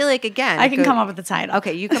 but I feel like again, I can come up with the title.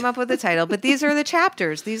 Okay. You come up with the title, but these are the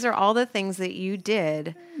chapters. These are all the things that you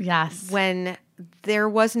did. Yes. When there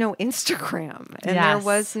was no Instagram and there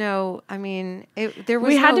was no,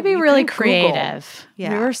 we had to be really creative.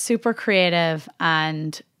 Yeah. We were super creative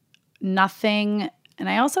and nothing. And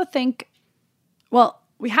I also think,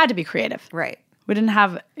 we had to be creative. Right. We didn't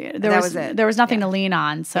have, there was nothing to lean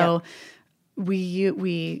on. So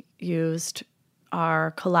we used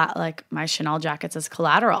our my Chanel jackets as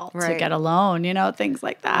collateral to get a loan, things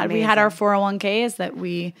like that. Amazing. We had our 401ks that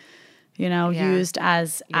we, used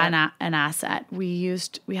as an asset. We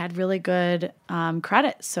had really good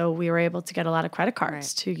credit. So we were able to get a lot of credit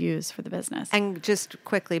cards to use for the business. And just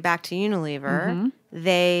quickly back to Unilever.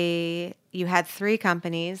 you had 3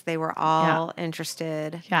 companies. They were all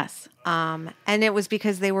interested. Yes. And it was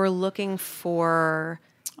because they were looking for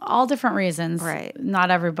all different reasons. Right. Not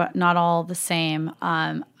all the same.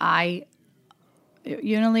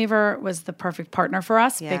 Unilever was the perfect partner for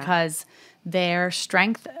us because their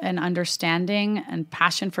strength and understanding and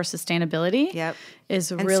passion for sustainability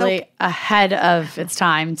is really soap. ahead of its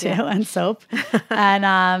time too, and soap,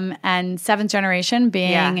 and seventh generation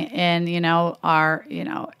being in our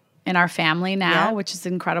family now, which is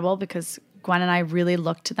incredible because Gwen and I really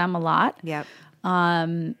look to them a lot. Yep.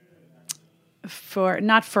 For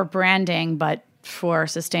not for branding, but for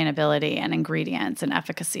sustainability and ingredients and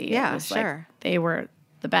efficacy. Yeah, it was sure. They were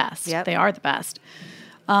the best. Yep. They are the best.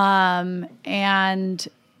 And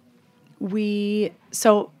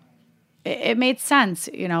it made sense,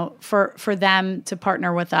 for them to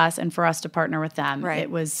partner with us and for us to partner with them. Right.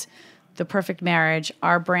 It was the perfect marriage.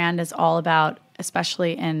 Our brand is all about,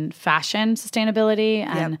 especially in fashion, sustainability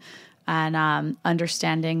and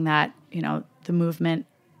understanding that, the movement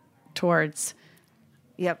towards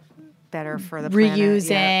better for the planet.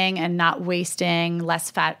 Reusing and not wasting, less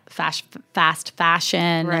fast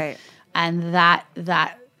fashion. Right. And that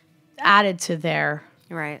added to their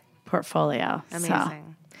portfolio.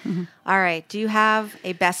 Amazing. All right. Do you have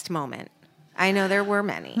a best moment? I know there were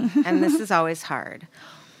many, and this is always hard.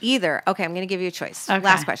 I'm going to give you a choice. Okay.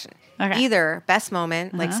 Last question. Okay. Either best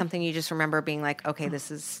moment, like something you just remember being like, okay, this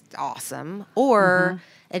is awesome, or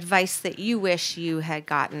advice that you wish you had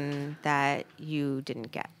gotten that you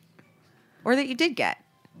didn't get, or that you did get.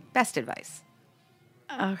 Best advice.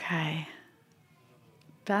 Okay.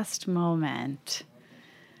 Best moment.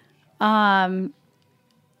 That's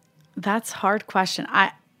a hard question.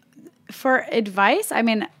 For advice, I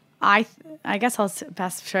mean, I guess I'll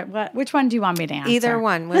best. Which one do you want me to answer? Either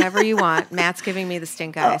one, whenever you want. Matt's giving me the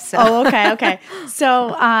stink eye. So. Okay.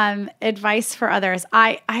 So, advice for others.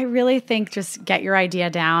 I really think just get your idea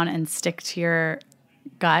down and stick to your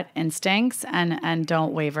gut instincts and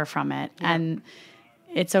don't waver from it. Yeah. And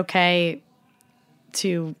it's okay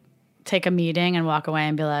to take a meeting and walk away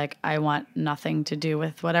and be like, I want nothing to do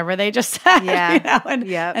with whatever they just said.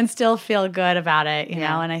 Yeah. And still feel good about it, you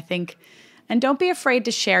know? And I think, and don't be afraid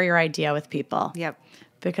to share your idea with people. Yep.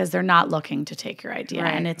 Because they're not looking to take your idea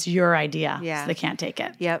and it's your idea. Yeah. So they can't take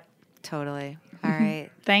it. Yep. Totally. All right.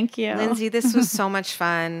 Thank you. Lindsay, this was so much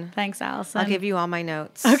fun. Thanks, Allison. I'll give you all my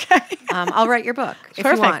notes. Okay. I'll write your book if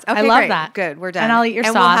Perfect. you want. Okay, I love great. that. Good. We're done. And I'll eat your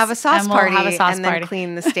sauce. And we'll have a sauce party and then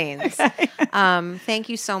clean the stains. Thank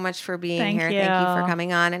you so much for being here. You. Thank you for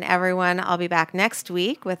coming on. And everyone, I'll be back next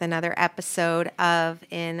week with another episode of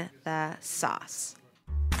In the Sauce.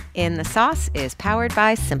 In the Sauce is powered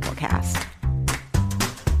by Simplecast.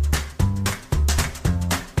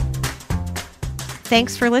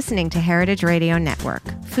 Thanks for listening to Heritage Radio Network,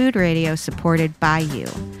 food radio supported by you.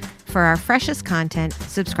 For our freshest content,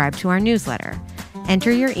 subscribe to our newsletter.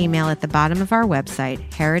 Enter your email at the bottom of our website,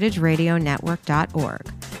 heritageradionetwork.org.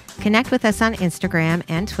 Connect with us on Instagram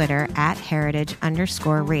and Twitter at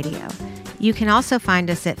 @heritage_radio. You can also find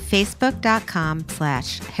us at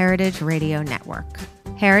facebook.com/Heritage Radio Network.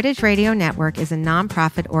 Heritage Radio Network is a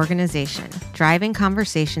nonprofit organization driving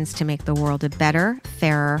conversations to make the world a better,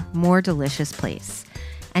 fairer, more delicious place.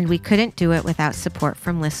 And we couldn't do it without support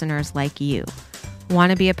from listeners like you.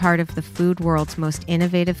 Want to be a part of the food world's most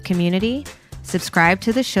innovative community? Subscribe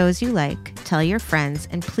to the shows you like, tell your friends,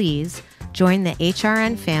 and please join the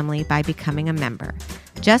HRN family by becoming a member.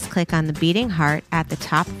 Just click on the beating heart at the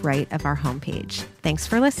top right of our homepage. Thanks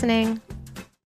for listening.